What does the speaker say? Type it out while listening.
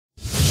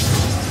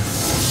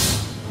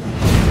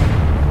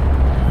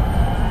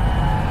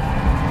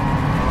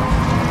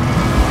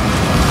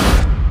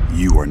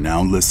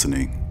now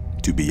listening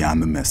to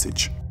Beyond the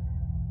Message.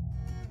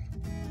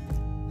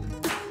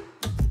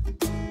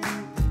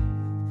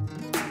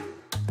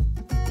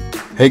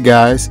 Hey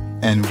guys,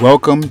 and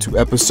welcome to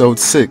episode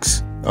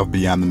 6 of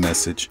Beyond the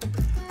Message.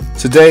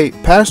 Today,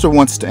 Pastor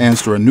wants to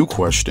answer a new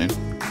question.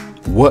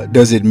 What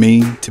does it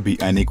mean to be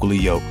unequally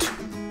yoked?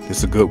 This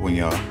is a good one,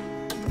 y'all.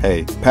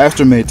 Hey,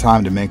 Pastor made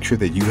time to make sure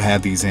that you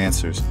have these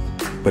answers.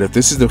 But if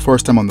this is the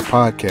first time on the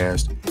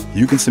podcast,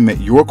 you can submit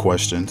your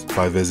questions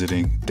by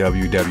visiting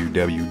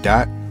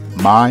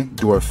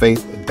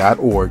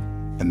www.mydoorfaith.org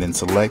and then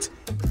select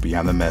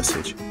Beyond the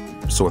Message.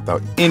 So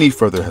without any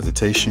further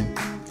hesitation,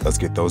 let's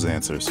get those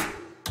answers.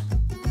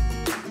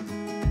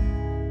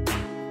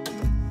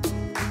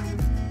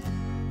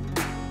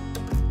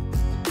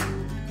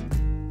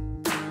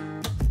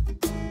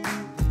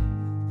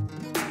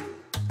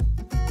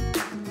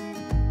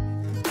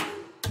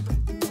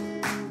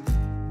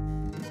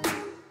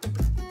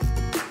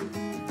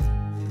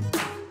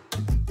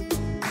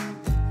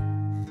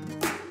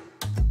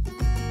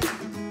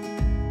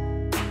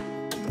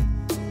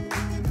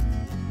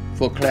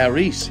 For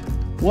Clarice,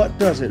 what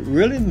does it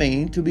really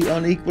mean to be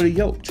unequally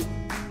yoked?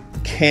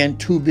 Can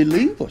two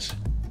believers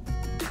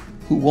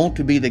who want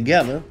to be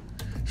together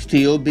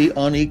still be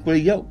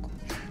unequally yoked?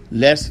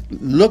 Let's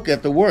look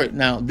at the word.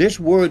 Now, this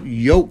word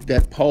yoke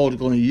that Paul is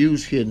going to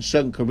use here in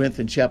 2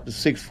 Corinthians chapter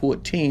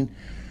 6:14,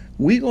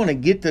 we're going to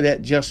get to that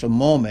in just a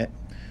moment.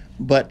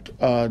 But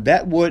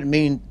that word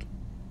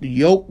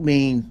yoke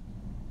means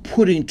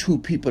putting two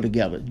people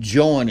together,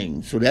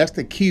 joining. So that's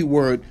the key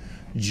word,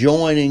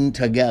 joining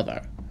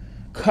together.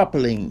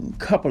 Coupling,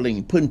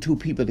 putting two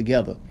people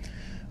together.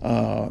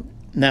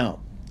 Now,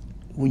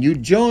 when you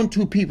join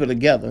two people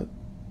together,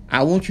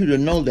 I want you to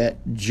know that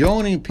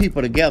joining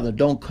people together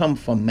don't come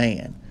from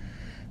man.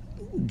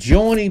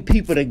 Joining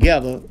people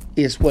together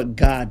is what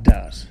God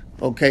does.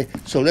 Okay,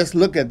 so let's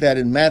look at that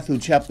in Matthew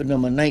chapter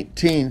number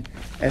 19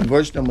 and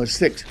verse number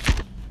 6.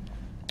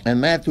 In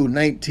Matthew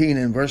 19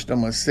 and verse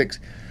number 6,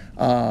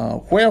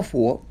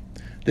 wherefore,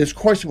 this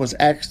question was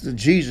asked to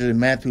Jesus in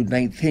Matthew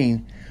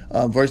 19.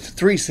 Verse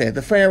 3 said,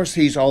 the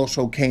Pharisees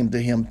also came to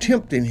him,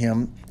 tempting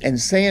him, and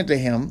saying to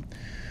him,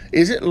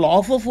 is it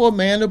lawful for a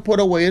man to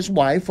put away his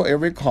wife for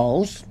every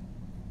cause?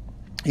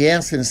 He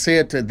answered and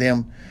said to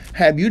them,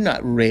 have you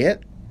not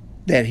read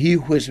that he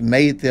which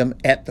made them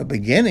at the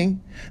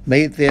beginning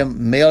made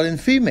them male and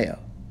female?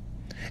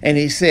 And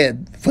he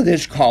said, for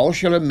this cause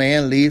shall a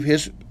man leave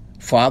his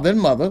father and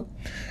mother,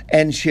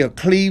 and shall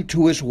cleave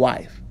to his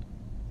wife.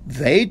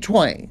 They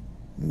twain,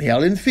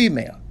 male and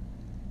female,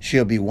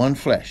 shall be one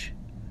flesh.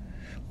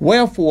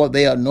 Wherefore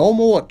they are no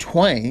more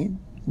twain,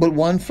 but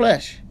one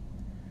flesh.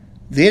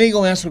 Then he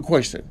going to answer the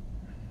question.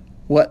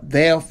 What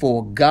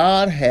therefore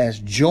God has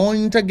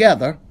joined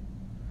together,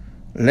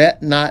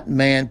 let not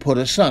man put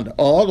asunder.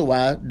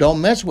 Otherwise,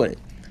 don't mess with it.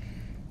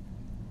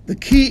 The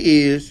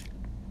key is,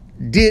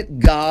 did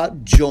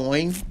God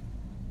join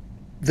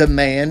the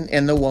man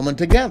and the woman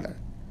together?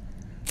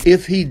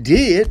 If he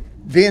did,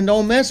 then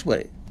don't mess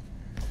with it.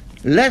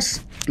 Let's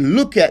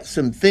look at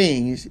some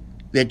things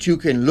that you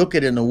can look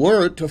at in the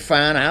Word to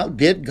find out,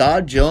 did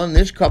God join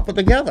this couple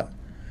together?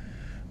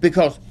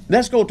 Because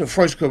let's go to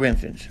 1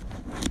 Corinthians.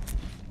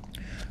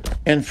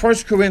 In 1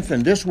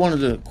 Corinthians, this is one of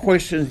the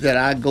questions that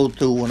I go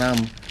through when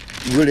I'm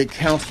really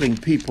counseling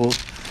people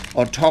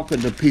or talking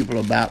to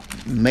people about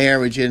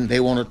marriage, and they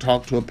want to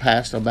talk to a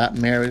pastor about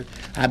marriage.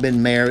 I've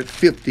been married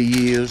 50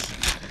 years,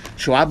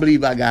 so I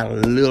believe I got a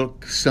little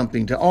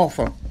something to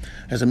offer.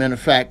 As a matter of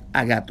fact,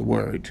 I got the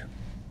Word.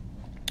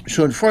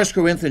 So in 1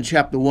 Corinthians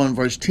chapter 1,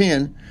 verse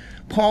 10,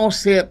 Paul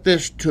said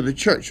this to the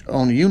church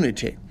on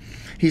unity.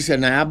 He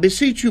said, now I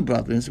beseech you,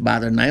 brethren, by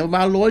the name of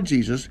our Lord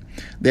Jesus,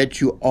 that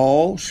you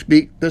all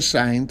speak the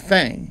same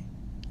thing,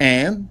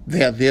 and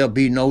that there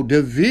be no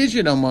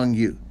division among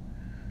you,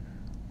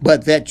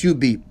 but that you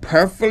be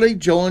perfectly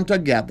joined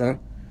together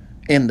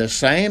in the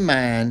same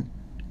mind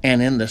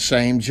and in the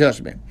same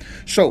judgment.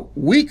 So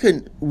we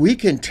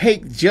can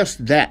take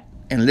just that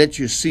and let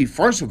you see,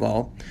 first of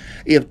all,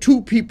 if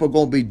two people are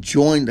going to be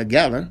joined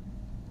together,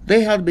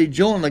 they have to be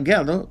joined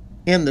together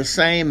in the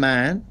same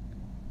mind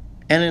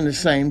and in the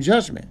same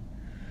judgment.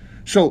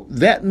 So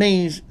that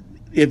means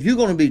if you're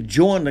going to be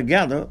joined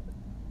together,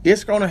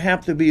 it's going to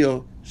have to be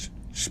a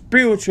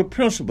spiritual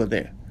principle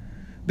there.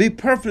 Be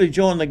perfectly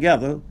joined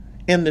together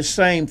in the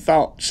same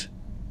thoughts,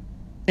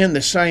 in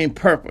the same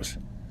purpose.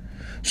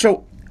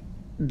 So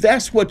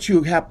that's what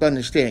you have to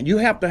understand. You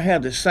have to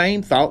have the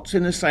same thoughts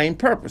and the same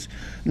purpose.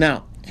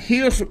 Now,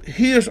 here's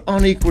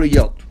unequally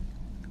yoked.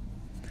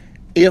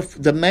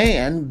 If the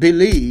man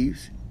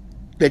believes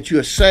that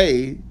you're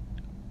saved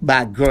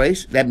by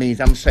grace, that means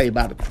I'm saved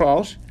by the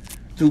cross,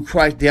 through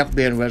Christ's death,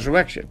 burial, and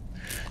resurrection.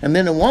 And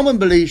then the woman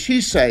believes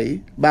she's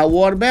saved by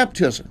water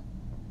baptism.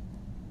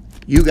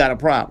 You got a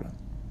problem.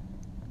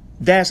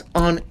 That's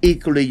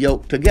unequally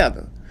yoked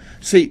together.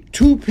 See,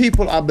 two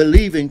people are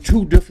believing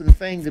two different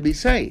things to be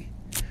saved.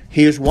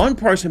 Here's one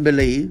person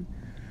believe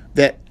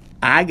that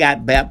I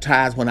got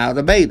baptized when I was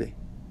a baby,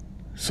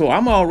 so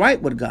I'm all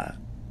right with God.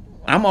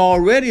 I'm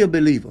already a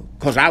believer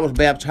because I was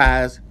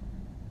baptized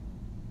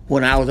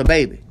when I was a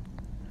baby.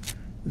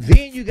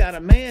 Then you got a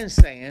man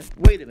saying,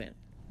 wait a minute.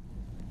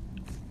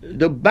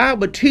 The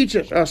Bible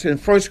teaches us in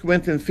 1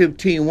 Corinthians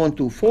 15, 1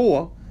 through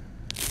 4,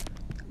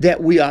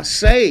 that we are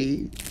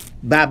saved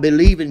by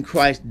believing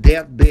Christ's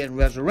death, burial, and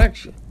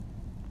resurrection.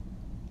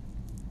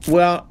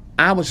 Well,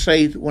 I was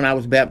saved when I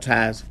was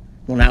baptized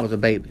when I was a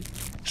baby.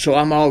 So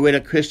I'm already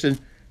a Christian.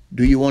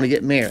 Do you want to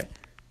get married?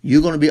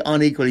 You're going to be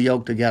unequally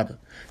yoked together.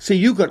 See,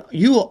 you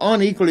are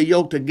unequally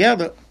yoked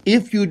together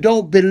if you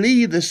don't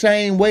believe the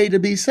same way to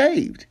be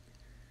saved.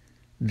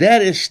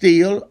 That is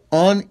still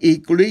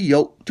unequally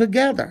yoked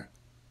together.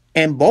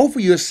 And both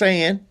of you are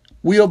saying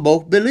we are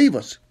both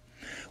believers.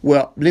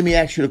 Well, let me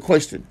ask you the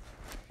question.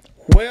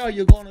 Where are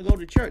you going to go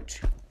to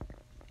church?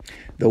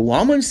 The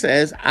woman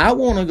says, I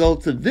want to go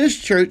to this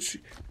church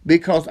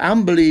because I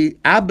believe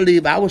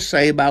I was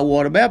saved by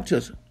water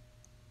baptism.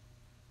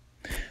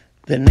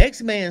 The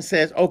next man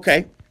says,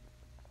 okay,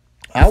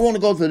 I want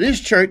to go to this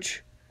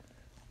church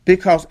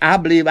because I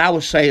believe I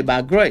was saved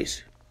by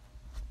grace.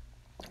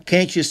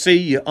 Can't you see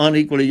you're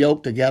unequally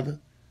yoked together?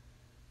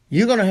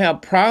 You're going to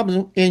have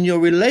problems in your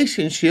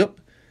relationship,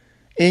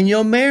 in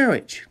your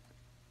marriage.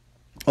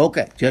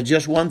 Okay,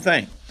 just one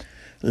thing.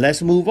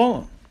 Let's move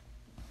on.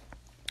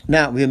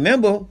 Now,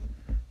 remember,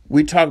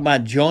 we talk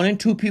about joining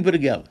two people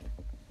together.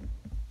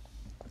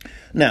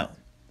 Now,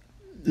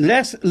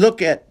 let's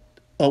look at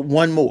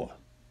one more.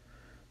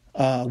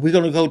 We're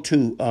going to go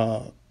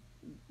to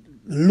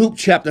Luke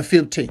chapter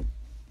 15.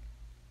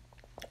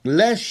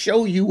 Let's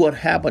show you what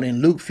happened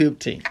in Luke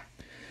 15.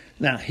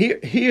 Now,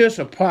 here's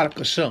a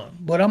prodigal son,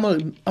 but I'm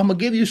gonna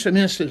give you some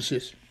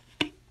instances.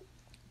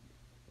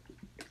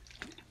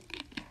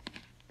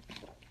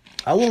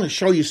 I want to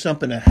show you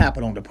something that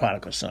happened on the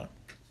prodigal son.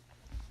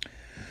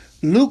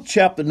 Luke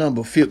chapter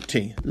number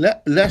 15.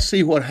 Let's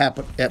see what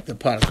happened at the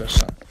prodigal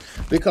son,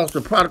 because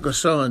the prodigal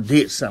son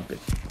did something.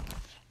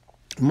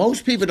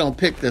 Most people don't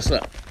pick this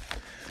up.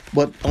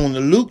 But on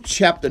the Luke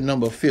chapter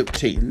number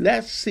 15,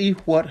 let's see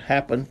what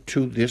happened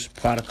to this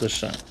prodigal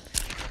son.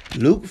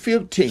 Luke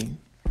 15,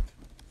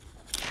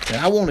 and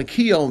I want to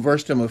key on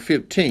verse number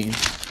 15.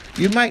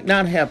 You might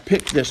not have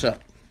picked this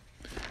up.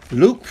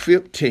 Luke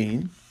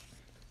 15,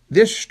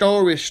 this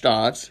story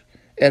starts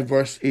at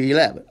verse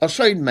 11. A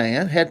certain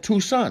man had two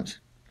sons.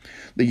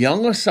 The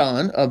younger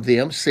son of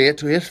them said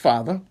to his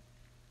father,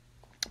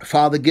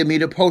 Father, give me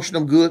the portion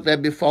of good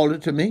that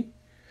befalleth to me.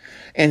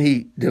 And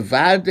he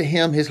divided to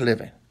him his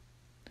living.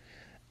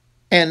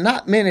 And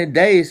not many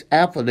days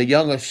after, the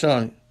younger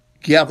son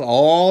gathered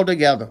all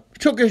together,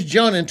 took his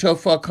journey into a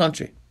far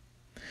country.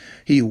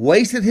 He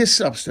wasted his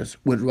substance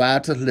with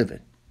riotous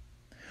living.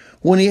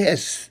 When he had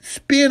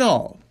spent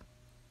all,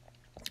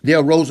 there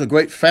arose a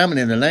great famine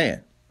in the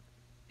land.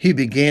 He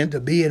began to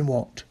be in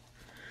want.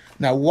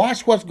 Now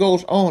watch what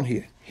goes on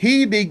here.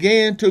 He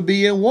began to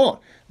be in want.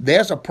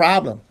 There's a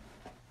problem.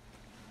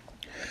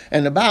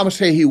 And the Bible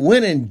says he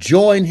went and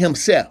joined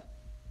himself.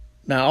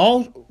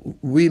 Now,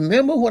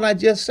 remember what I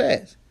just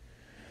said.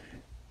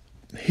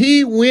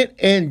 He went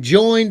and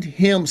joined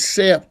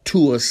himself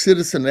to a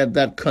citizen of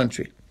that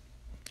country.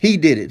 He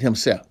did it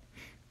himself.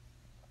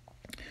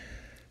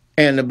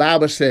 And the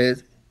Bible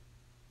says,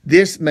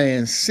 this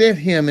man sent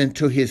him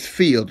into his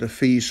field to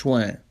feed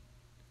swine.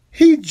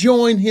 He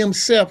joined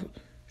himself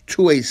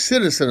to a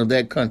citizen of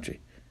that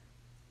country.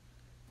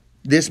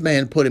 This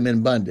man put him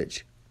in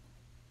bondage.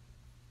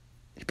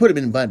 He put him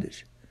in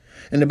bondage.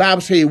 And the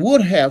Bible says he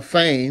would have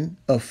fain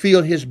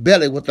filled his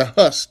belly with the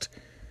husk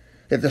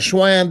that the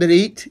swine did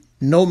eat,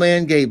 no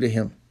man gave to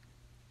him.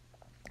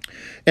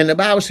 And the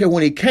Bible said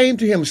when he came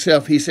to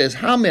himself, he says,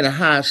 how many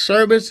hired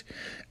servants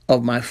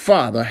of my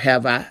father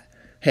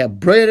have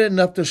bread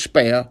enough to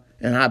spare,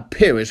 and I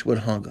perish with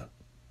hunger?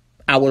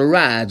 I will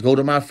arise, go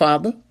to my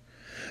father,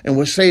 and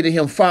will say to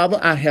him, Father,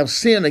 I have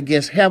sinned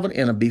against heaven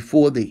and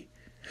before thee.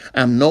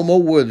 I am no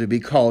more worthy to be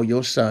called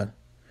your son.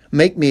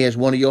 Make me as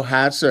one of your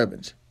hired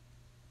servants.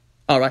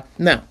 All right.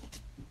 Now,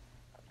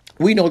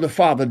 we know the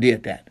father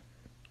did that.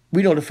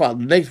 We know the father.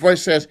 The next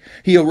verse says,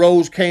 he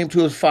arose, came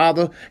to his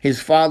father.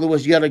 His father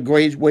was yet a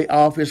great way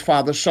off. His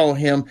father saw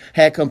him,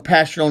 had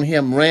compassion on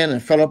him, ran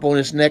and fell upon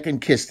his neck and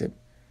kissed him.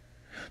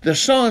 The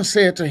son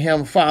said to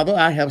him, Father,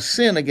 I have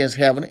sinned against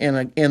heaven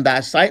and in thy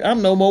sight.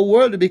 I'm no more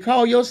worthy to be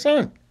called your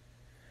son.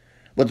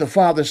 But the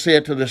father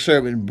said to the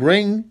servant,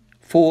 bring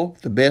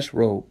forth the best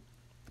robe.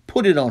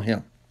 Put it on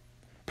him.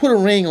 Put a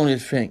ring on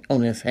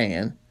his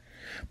hand.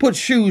 Put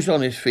shoes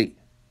on his feet.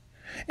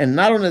 And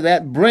not only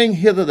that, bring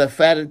hither the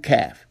fatted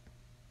calf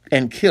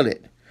and kill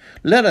it.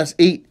 Let us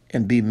eat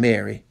and be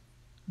merry.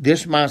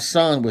 This my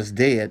son was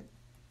dead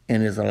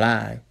and is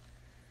alive.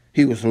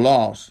 He was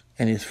lost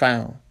and is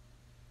found.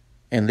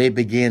 And they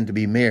began to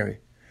be merry.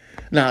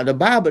 Now, the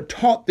Bible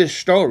taught this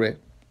story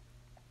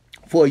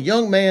for a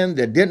young man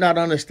that did not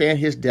understand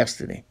his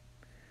destiny.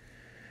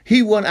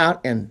 He went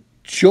out and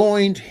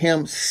joined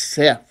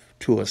himself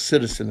to a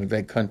citizen of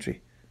that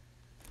country.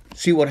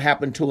 See what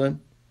happened to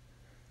him?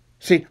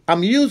 See,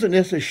 I'm using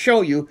this to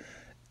show you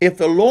if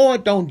the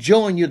Lord don't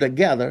join you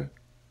together,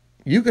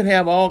 you can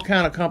have all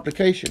kind of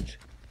complications.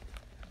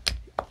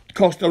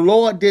 Because the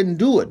Lord didn't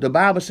do it. The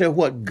Bible said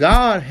what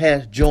God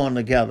has joined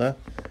together,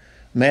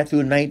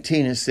 Matthew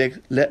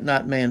 19:6, let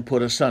not man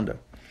put asunder.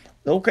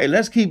 Okay,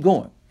 let's keep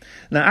going.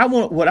 Now, I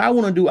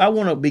want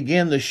to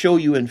begin to show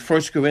you in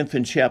 1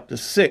 Corinthians chapter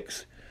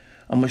 6.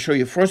 I'm going to show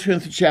you 1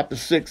 Corinthians chapter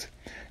 6,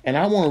 and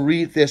I want to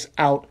read this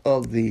out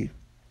of the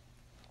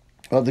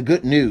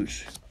Good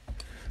News.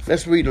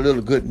 Let's read a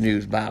little Good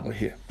News Bible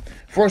here.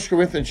 1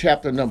 Corinthians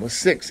chapter number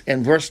 6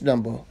 and verse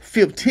number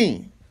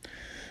 15.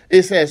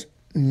 It says,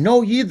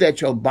 know ye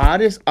that your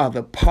bodies are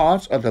the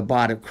parts of the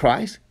body of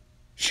Christ?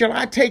 Shall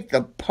I take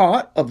the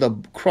part of the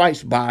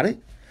Christ body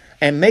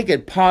and make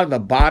it part of the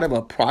body of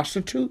a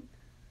prostitute?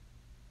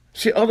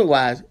 See,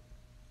 otherwise,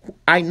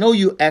 I know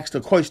you asked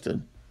the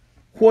question,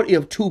 what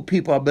if two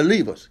people are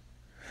believers?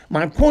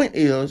 My point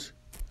is,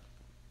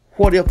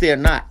 what if they're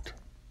not?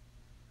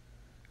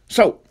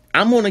 So,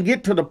 I'm going to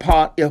get to the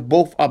part if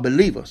both are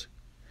believers.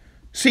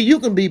 See, you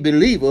can be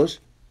believers,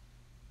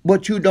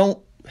 but you don't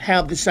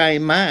have the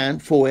same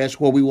mind for us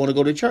where we want to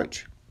go to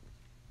church.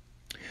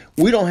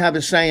 We don't have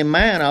the same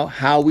mind of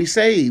how we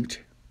saved.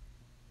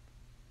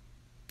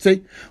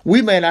 See,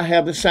 we may not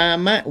have the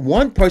same mind.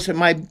 One person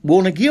might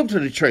want to give to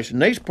the church. The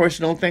next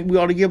person don't think we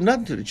ought to give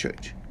nothing to the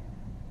church.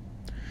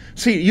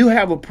 See, you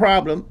have a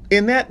problem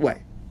in that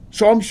way.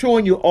 So I'm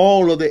showing you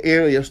all of the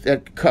areas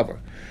that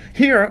cover.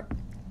 Here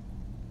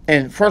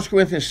in 1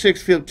 Corinthians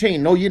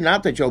 6:15, know ye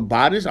not that your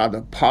bodies are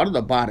the part of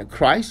the body of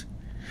Christ?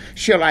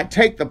 Shall I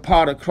take the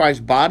part of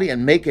Christ's body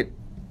and make it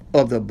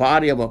of the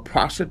body of a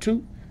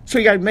prostitute? So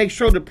you got to make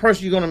sure the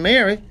person you're going to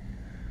marry,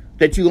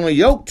 that you're going to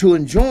yoke to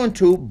and join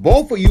to,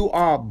 both of you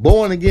are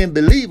born again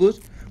believers.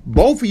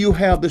 Both of you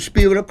have the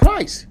Spirit of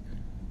Christ.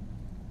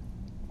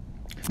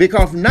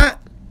 Because if not,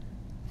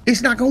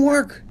 it's not going to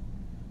work.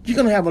 You're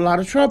going to have a lot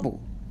of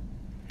trouble.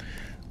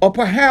 Or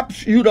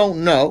perhaps you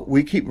don't know,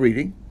 we keep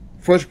reading,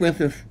 1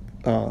 Corinthians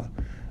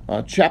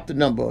chapter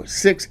number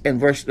 6 and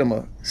verse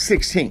number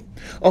 16.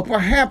 Or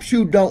perhaps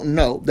you don't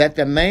know that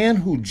the man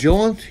who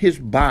joins his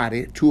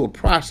body to a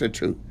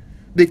prostitute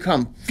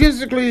becomes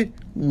physically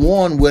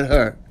one with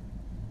her.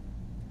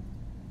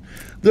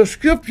 The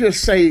scriptures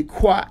say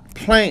quite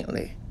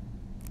plainly,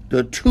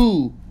 the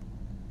two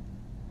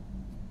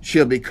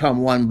shall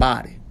become one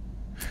body.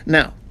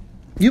 Now,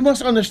 you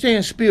must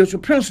understand spiritual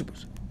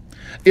principles.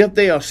 If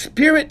they are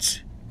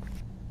spirits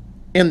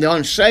in the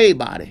unsaved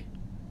body,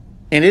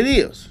 and it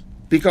is,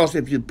 because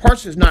if your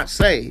person is not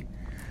saved,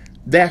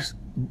 that's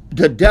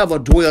the devil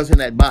dwells in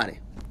that body.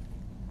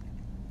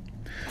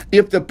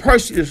 If the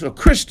person is a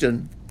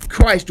Christian,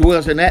 Christ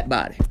dwells in that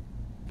body.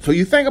 So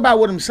you think about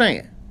what I'm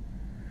saying.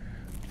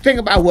 Think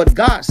about what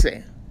God's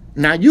saying.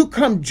 Now you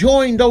come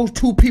join those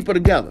two people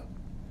together.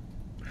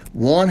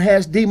 One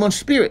has demon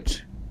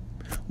spirits.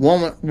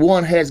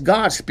 One has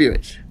God's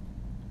spirits.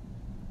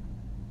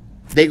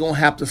 They're going to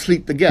have to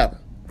sleep together.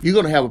 You're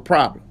going to have a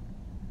problem.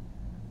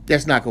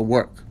 That's not going to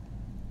work.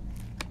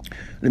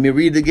 Let me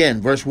read it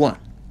again, verse 1.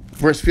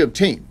 Verse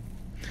 15.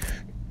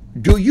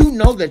 Do you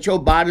know that your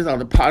bodies are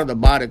the part of the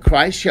body of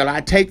Christ? Shall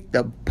I take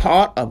the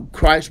part of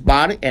Christ's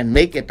body and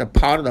make it the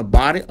part of the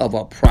body of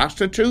a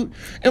prostitute?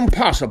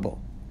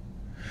 Impossible.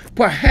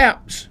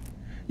 Perhaps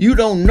you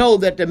don't know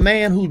that the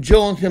man who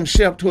joins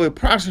himself to a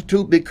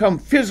prostitute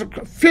becomes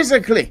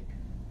physically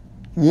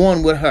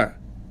one with her.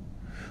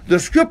 The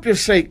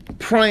scriptures say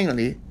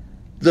plainly,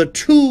 the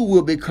two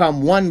will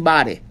become one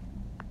body.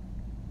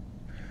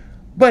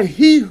 But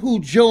he who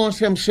joins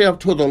himself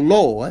to the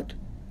Lord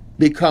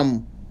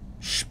becomes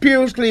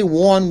spiritually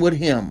one with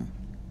him.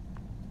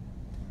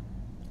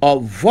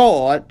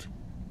 Avoid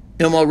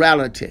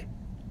immorality,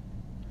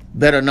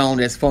 better known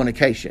as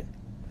fornication.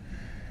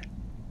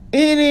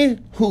 Any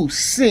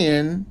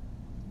sin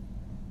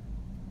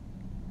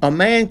a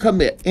man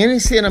commit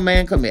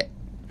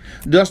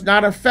does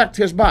not affect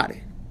his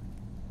body.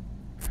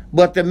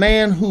 But the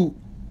man who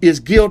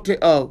is guilty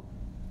of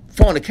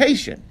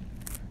fornication,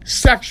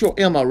 sexual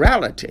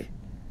immorality,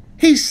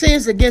 he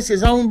sins against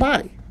his own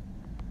body.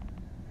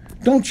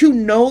 Don't you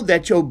know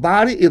that your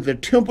body is the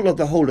temple of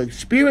the Holy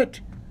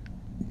Spirit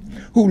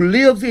who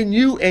lives in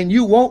you and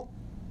who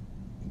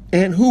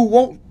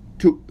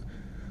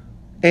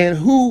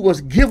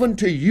was given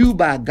to you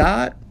by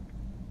God?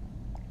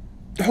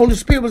 The Holy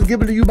Spirit was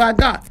given to you by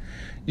God.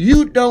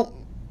 You do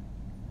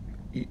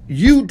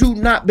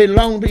not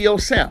belong to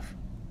yourself.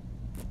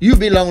 You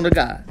belong to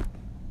God.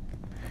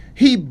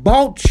 He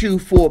bought you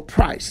for a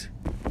price.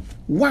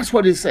 Watch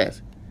what it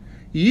says.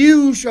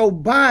 Use your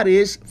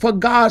bodies for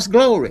God's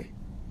glory.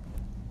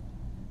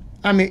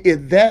 I mean,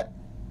 is that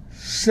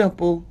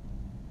simple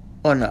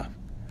enough?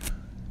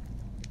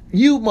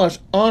 You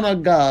must honor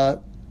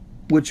God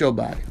with your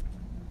body.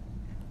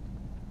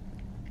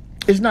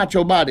 It's not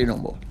your body no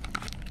more.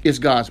 It's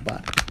God's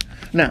body.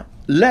 Now,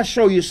 let's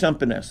show you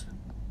something else.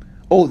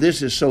 Oh,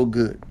 this is so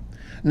good.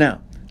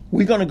 Now,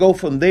 we're going to go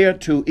from there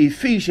to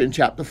Ephesians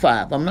chapter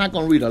 5. I'm not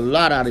going to read a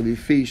lot out of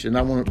Ephesians.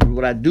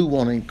 But I do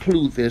want to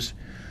include this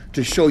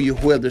to show you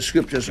where the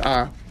scriptures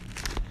are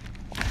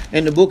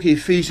In the book of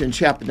Ephesians,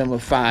 chapter number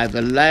 5,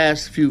 the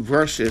last few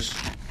verses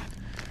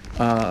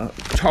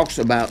talks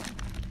about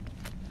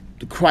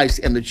the Christ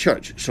and the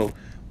church. So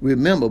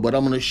remember, but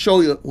I'm going to show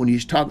you when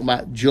he's talking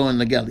about joining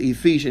together.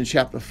 Ephesians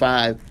chapter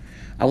 5,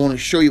 I want to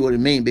show you what it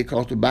means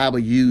because the Bible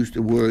used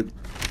the word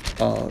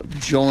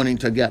joining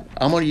together.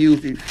 I'm going to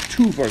use the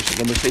two verses.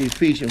 I'm going to say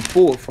Ephesians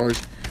 4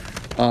 first.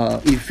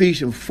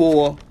 Ephesians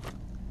 4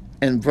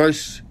 and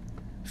verse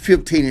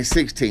 15 and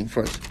 16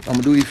 first. I'm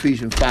going to do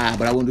Ephesians 5,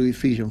 but I want to do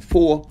Ephesians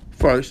 4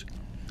 first.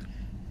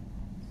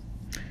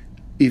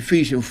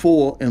 Ephesians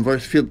 4 and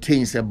verse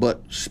 15 said,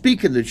 but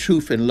speaking the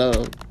truth in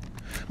love,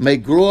 may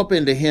grow up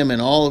into him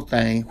in all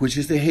things, which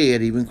is the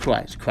head, even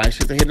Christ.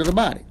 Christ is the head of the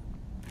body.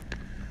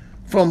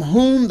 From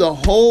whom the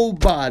whole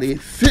body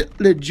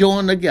fitly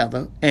joined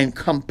together and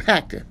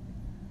compacted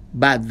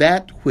by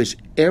that which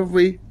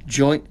every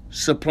joint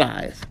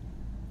supplies.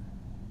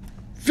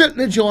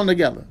 Fitly joined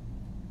together,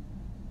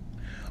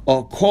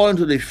 according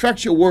to the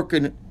effectual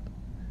working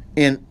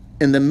in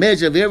the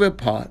measure of every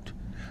part,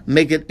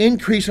 make an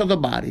increase of the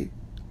body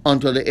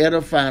unto the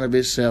edifying of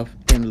itself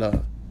in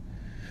love.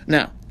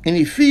 Now, in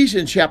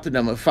Ephesians chapter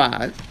number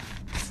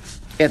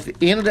 5, at the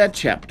end of that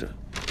chapter,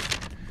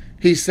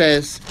 he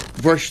says,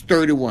 verse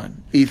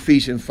 31,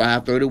 Ephesians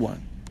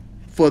 5:31,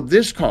 for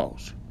this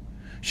cause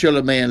shall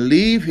a man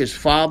leave his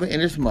father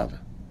and his mother,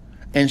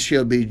 and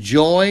shall be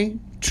joined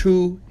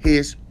to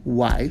his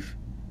wife,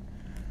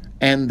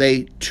 and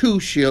they two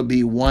shall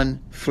be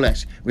one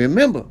flesh.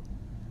 Remember,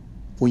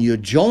 when you're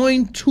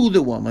joined to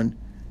the woman,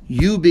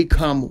 you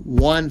become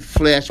one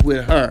flesh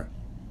with her.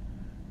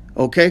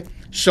 Okay?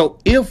 So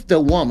if the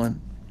woman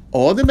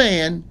or the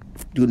man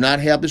do not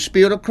have the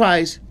Spirit of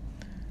Christ,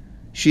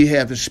 she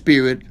has the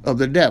spirit of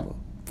the devil.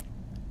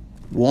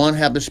 One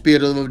have the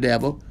spirit of the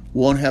devil,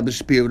 one have the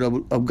spirit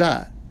of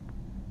God.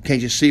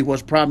 Can't you see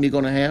what's problem you're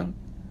going to have?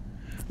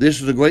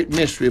 This is a great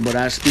mystery, but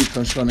I speak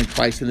concerning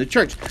Christ and the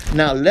church.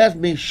 Now, let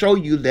me show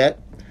you that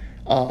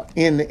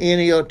in the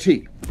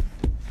NLT.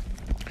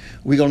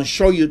 We're going to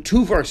show you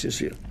two verses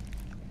here.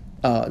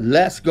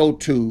 Let's go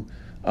to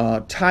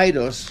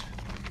Titus.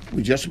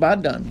 We're just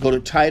about done. Go to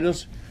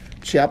Titus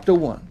chapter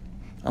 1.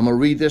 I'm going to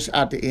read this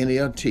out the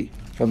NLT.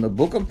 From the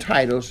book of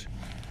Titus,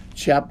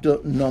 chapter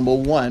number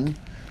 1,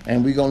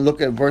 and we're going to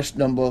look at verse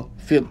number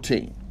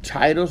 15.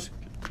 Titus,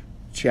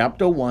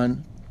 chapter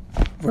 1,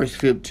 verse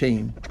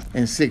 15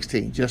 and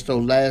 16, just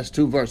those last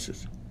two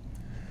verses.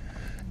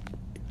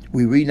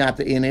 We read out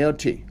the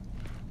NLT.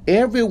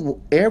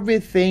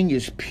 Everything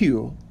is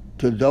pure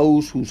to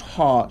those whose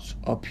hearts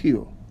are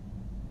pure.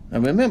 Now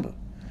remember,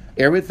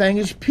 everything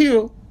is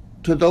pure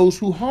to those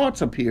whose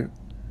hearts are pure,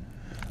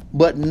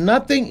 but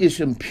nothing is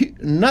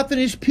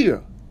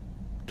pure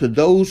to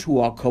those who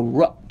are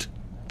corrupt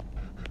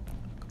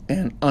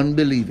and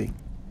unbelieving.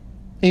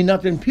 Ain't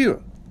nothing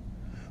pure,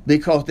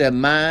 because their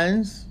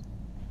minds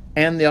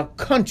and their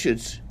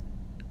conscience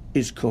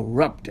is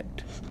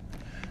corrupted.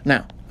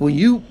 Now, when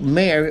you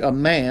marry a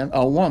man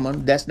or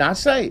woman that's not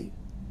saved,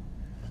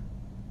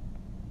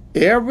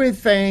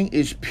 everything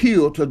is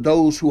pure to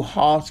those whose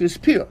heart is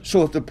pure.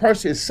 So if the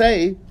person is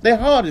saved, their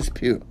heart is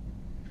pure.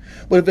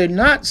 But if they're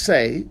not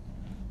saved,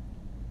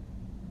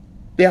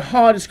 their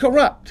heart is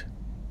corrupt.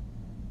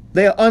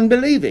 They're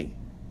unbelieving.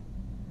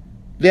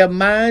 Their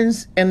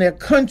minds and their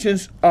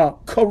conscience are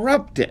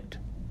corrupted.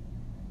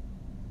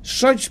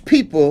 Such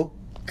people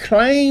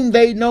claim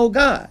they know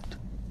God.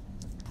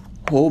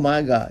 Oh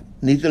my God.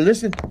 Need to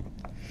listen.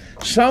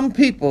 Some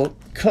people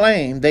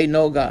claim they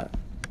know God.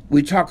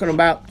 We're talking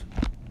about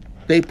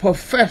they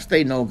profess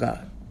they know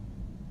God.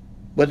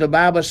 But the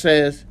Bible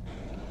says,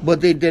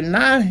 but they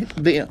deny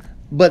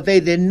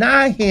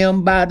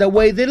him by the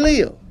way they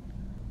live.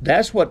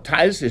 That's what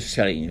Titus is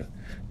telling you.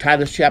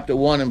 Titus chapter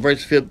 1 and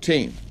verse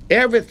 15.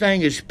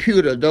 Everything is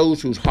pure to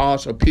those whose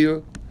hearts are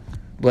pure,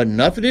 but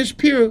nothing is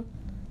pure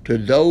to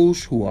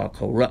those who are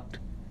corrupt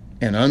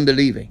and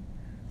unbelieving,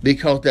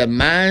 because their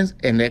minds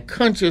and their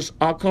conscience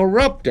are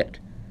corrupted.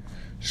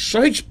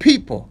 Such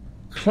people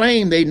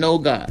claim they know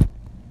God,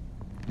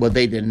 but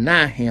they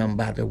deny him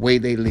by the way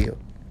they live.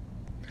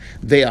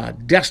 They are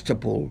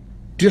detestable,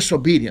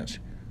 disobedient,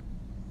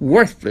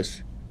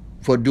 worthless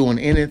for doing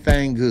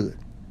anything good.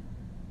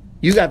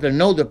 You got to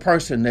know the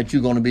person that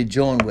you're going to be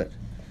joined with.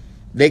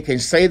 They can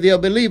say they're a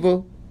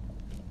believer,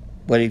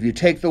 but if you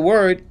take the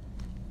word,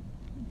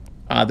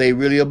 are they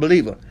really a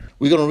believer?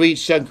 We're going to read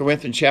 2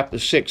 Corinthians chapter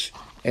 6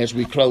 as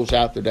we close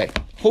out today.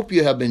 Hope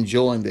you have been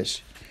enjoying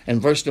this.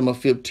 And verse number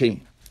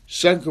 15,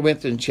 2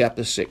 Corinthians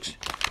chapter 6.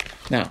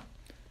 Now,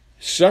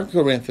 2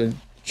 Corinthians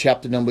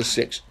chapter number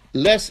 6.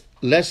 Let's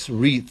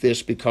read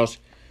this because,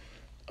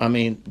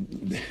 I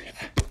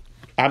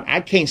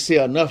can't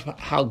say enough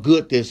how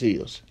good this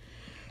is.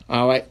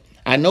 All right.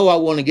 I know I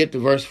want to get to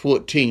verse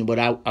 14, but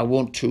I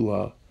want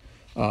to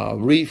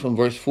read from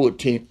verse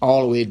 14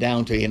 all the way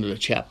down to the end of the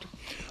chapter.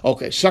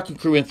 Okay, 2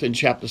 Corinthians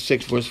chapter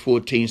 6, verse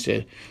 14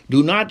 says,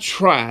 do not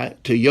try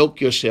to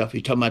yoke yourself.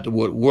 He's talking about the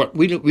word work.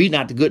 Read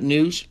not the good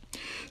news.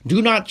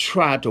 Do not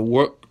try to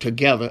work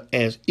together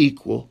as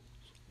equal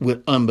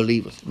with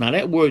unbelievers. Now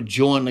that word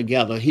join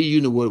together, he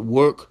used the word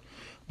work,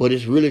 but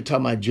it's really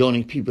talking about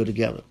joining people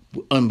together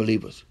with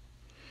unbelievers.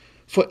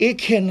 For it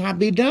cannot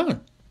be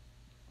done.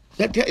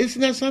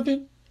 Isn't that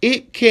something?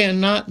 It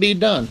cannot be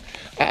done.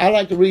 I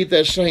like to read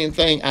that same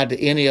thing out the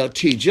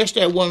NLT, just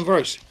that one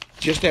verse.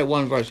 Just that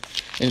one verse.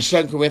 In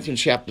 2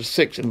 Corinthians chapter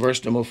 6 and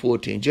verse number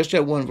 14. Just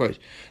that one verse.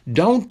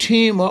 Don't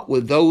team up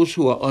with those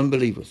who are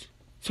unbelievers.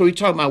 So he's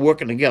talking about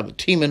working together,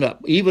 teaming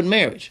up, even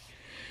marriage.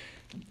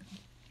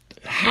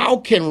 How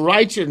can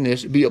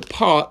righteousness be a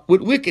part with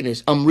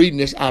wickedness? I'm reading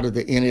this out of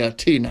the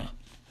NLT now.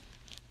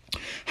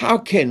 How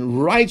can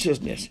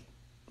righteousness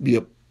be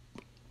a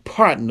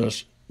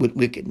partners with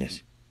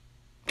wickedness?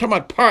 I'm talking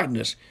about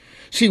partners.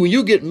 See, when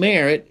you get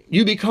married,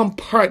 you become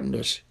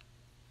partners.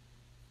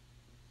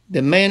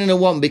 The man and the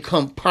woman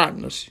become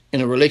partners in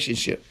a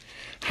relationship.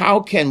 How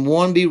can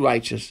one be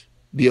righteous,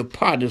 be a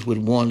partners with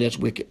one that's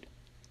wicked?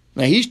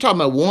 Now, he's talking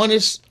about one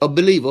is a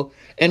believer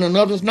and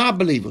another is not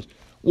believers.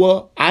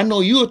 Well, I know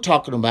you're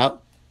talking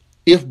about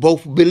if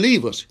both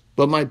believers.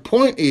 But my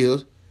point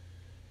is,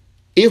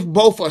 if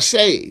both are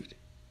saved,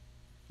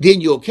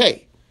 then you're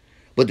okay.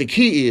 But the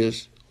key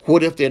is,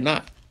 what if they're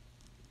not?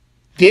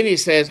 Then he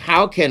says,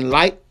 how can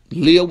light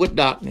live with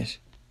darkness?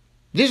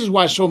 This is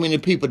why so many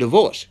people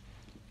divorce.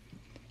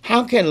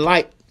 How can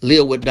light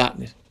live with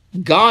darkness?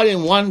 God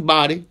in one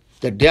body,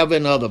 the devil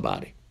in another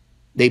body.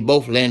 They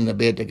both lay in the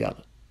bed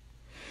together.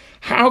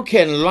 How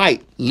can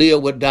light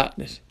live with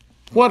darkness?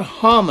 What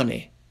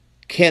harmony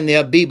can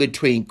there be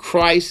between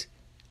Christ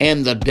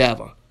and the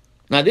devil?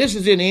 Now this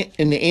is in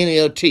the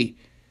NLT.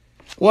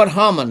 What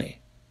harmony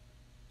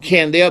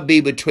can there be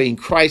between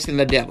Christ and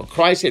the devil?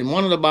 Christ in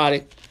one of the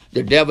body,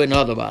 the devil in the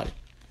other body.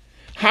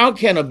 How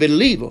can a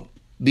believer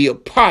be a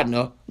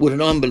partner with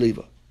an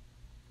unbeliever?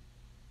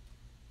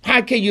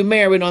 How can you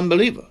marry an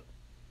unbeliever?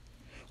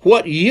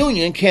 What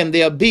union can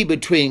there be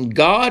between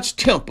God's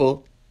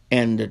temple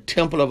and the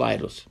temple of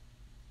idols?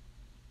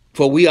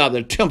 For we are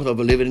the temple of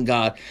the living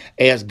God.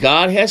 As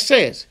God has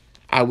said,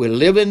 I will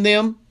live in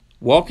them,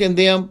 walk in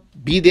them,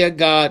 be their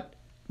God.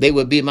 They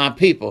will be my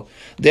people.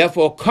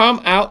 Therefore,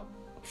 come out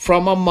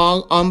from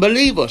among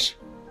unbelievers.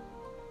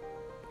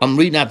 I'm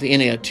reading out the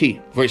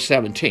NLT, verse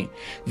 17.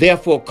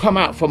 Therefore, come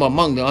out from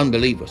among the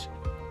unbelievers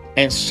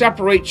and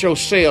separate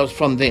yourselves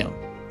from them,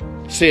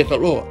 saith the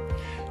Lord.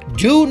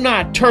 Do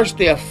not touch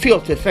their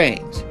filthy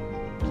things.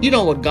 You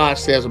know what God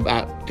says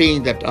about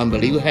things that the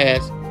unbeliever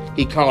has?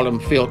 He called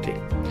them filthy.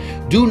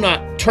 Do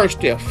not touch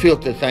their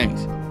filthy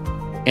things,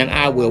 and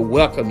I will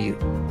welcome you.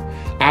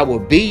 I will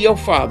be your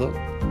father.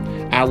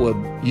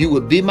 You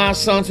will be my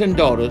sons and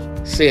daughters,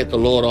 saith the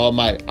Lord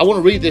Almighty. I want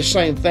to read this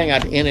same thing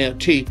out of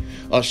NLT,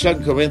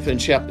 2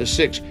 Corinthians chapter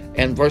 6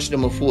 and verse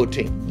number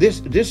 14.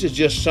 This is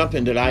just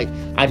something that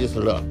I just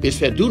love. It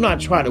said, do not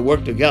try to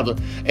work together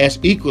as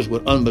equals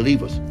with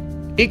unbelievers.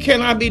 It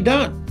cannot be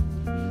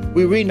done.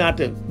 We're reading out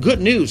the good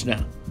news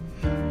now.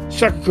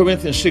 2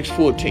 Corinthians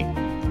 6:14.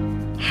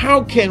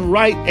 How can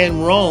right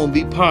and wrong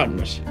be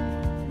partners?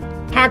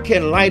 How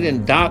can light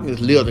and darkness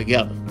live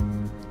together?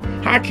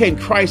 How can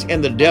Christ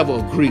and the devil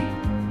agree?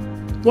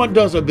 What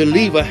does a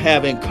believer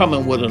have in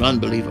common with an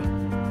unbeliever?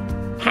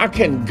 How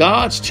can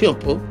God's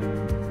temple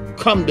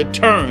come to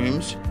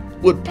terms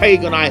with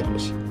pagan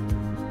idols?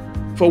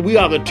 For we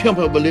are the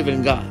temple of the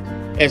living God.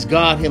 As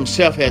God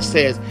himself has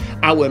said,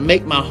 I will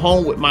make my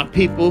home with my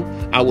people.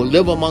 I will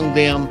live among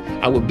them.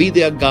 I will be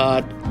their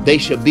God. They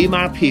shall be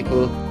my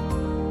people.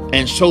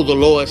 And so the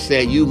Lord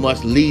said, you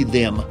must lead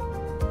them.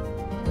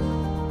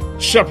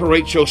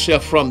 Separate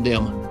yourself from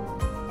them.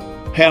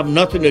 Have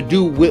nothing to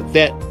do with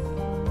that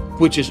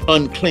which is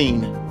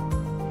unclean.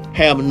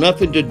 Have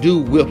nothing to do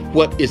with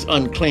what is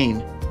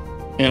unclean.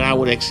 And I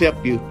will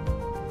accept you.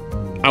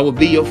 I will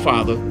be your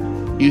father.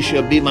 You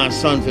shall be my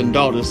sons and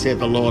daughters, said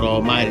the Lord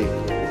Almighty.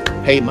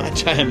 Hey, my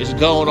time is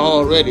gone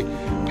already.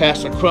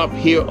 Pastor Crump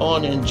here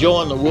on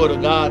Enjoying the Word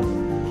of God.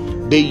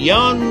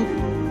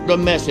 Beyond the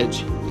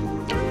Message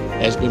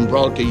has been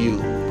brought to you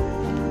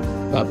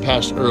by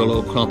Pastor Earl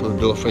O. Crump of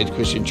the Door Faith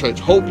Christian Church.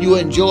 Hope you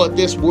enjoyed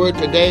this word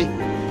today.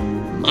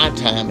 My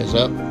time is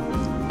up.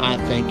 I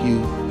thank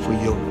you for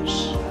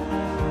yours.